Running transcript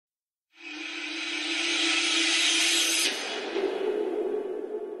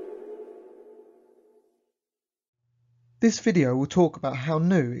This video will talk about how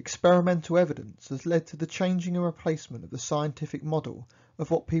new experimental evidence has led to the changing and replacement of the scientific model of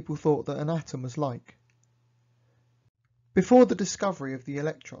what people thought that an atom was like. Before the discovery of the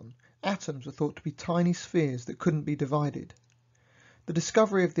electron, atoms were thought to be tiny spheres that couldn't be divided. The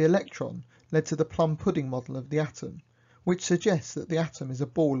discovery of the electron led to the plum pudding model of the atom, which suggests that the atom is a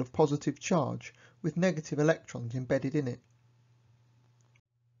ball of positive charge with negative electrons embedded in it.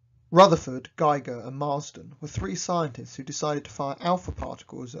 Rutherford, Geiger and Marsden were three scientists who decided to fire alpha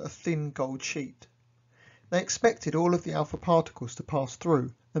particles at a thin gold sheet. They expected all of the alpha particles to pass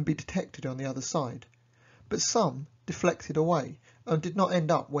through and be detected on the other side, but some deflected away and did not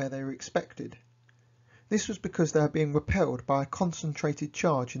end up where they were expected. This was because they were being repelled by a concentrated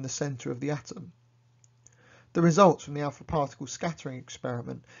charge in the centre of the atom. The results from the alpha particle scattering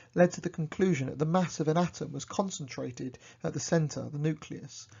experiment led to the conclusion that the mass of an atom was concentrated at the centre, the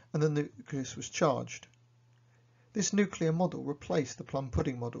nucleus, and the nucleus was charged. This nuclear model replaced the plum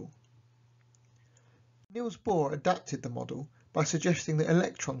pudding model. Niels Bohr adapted the model by suggesting that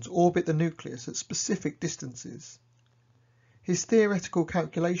electrons orbit the nucleus at specific distances. His theoretical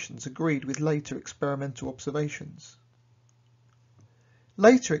calculations agreed with later experimental observations.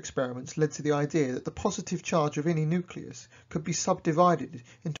 Later experiments led to the idea that the positive charge of any nucleus could be subdivided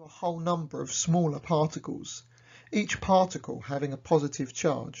into a whole number of smaller particles, each particle having a positive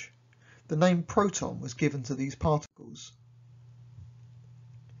charge. The name proton was given to these particles.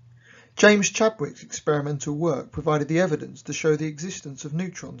 James Chadwick's experimental work provided the evidence to show the existence of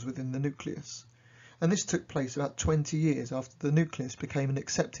neutrons within the nucleus, and this took place about 20 years after the nucleus became an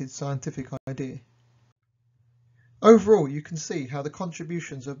accepted scientific idea. Overall, you can see how the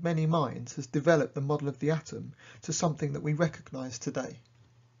contributions of many minds has developed the model of the atom to something that we recognise today.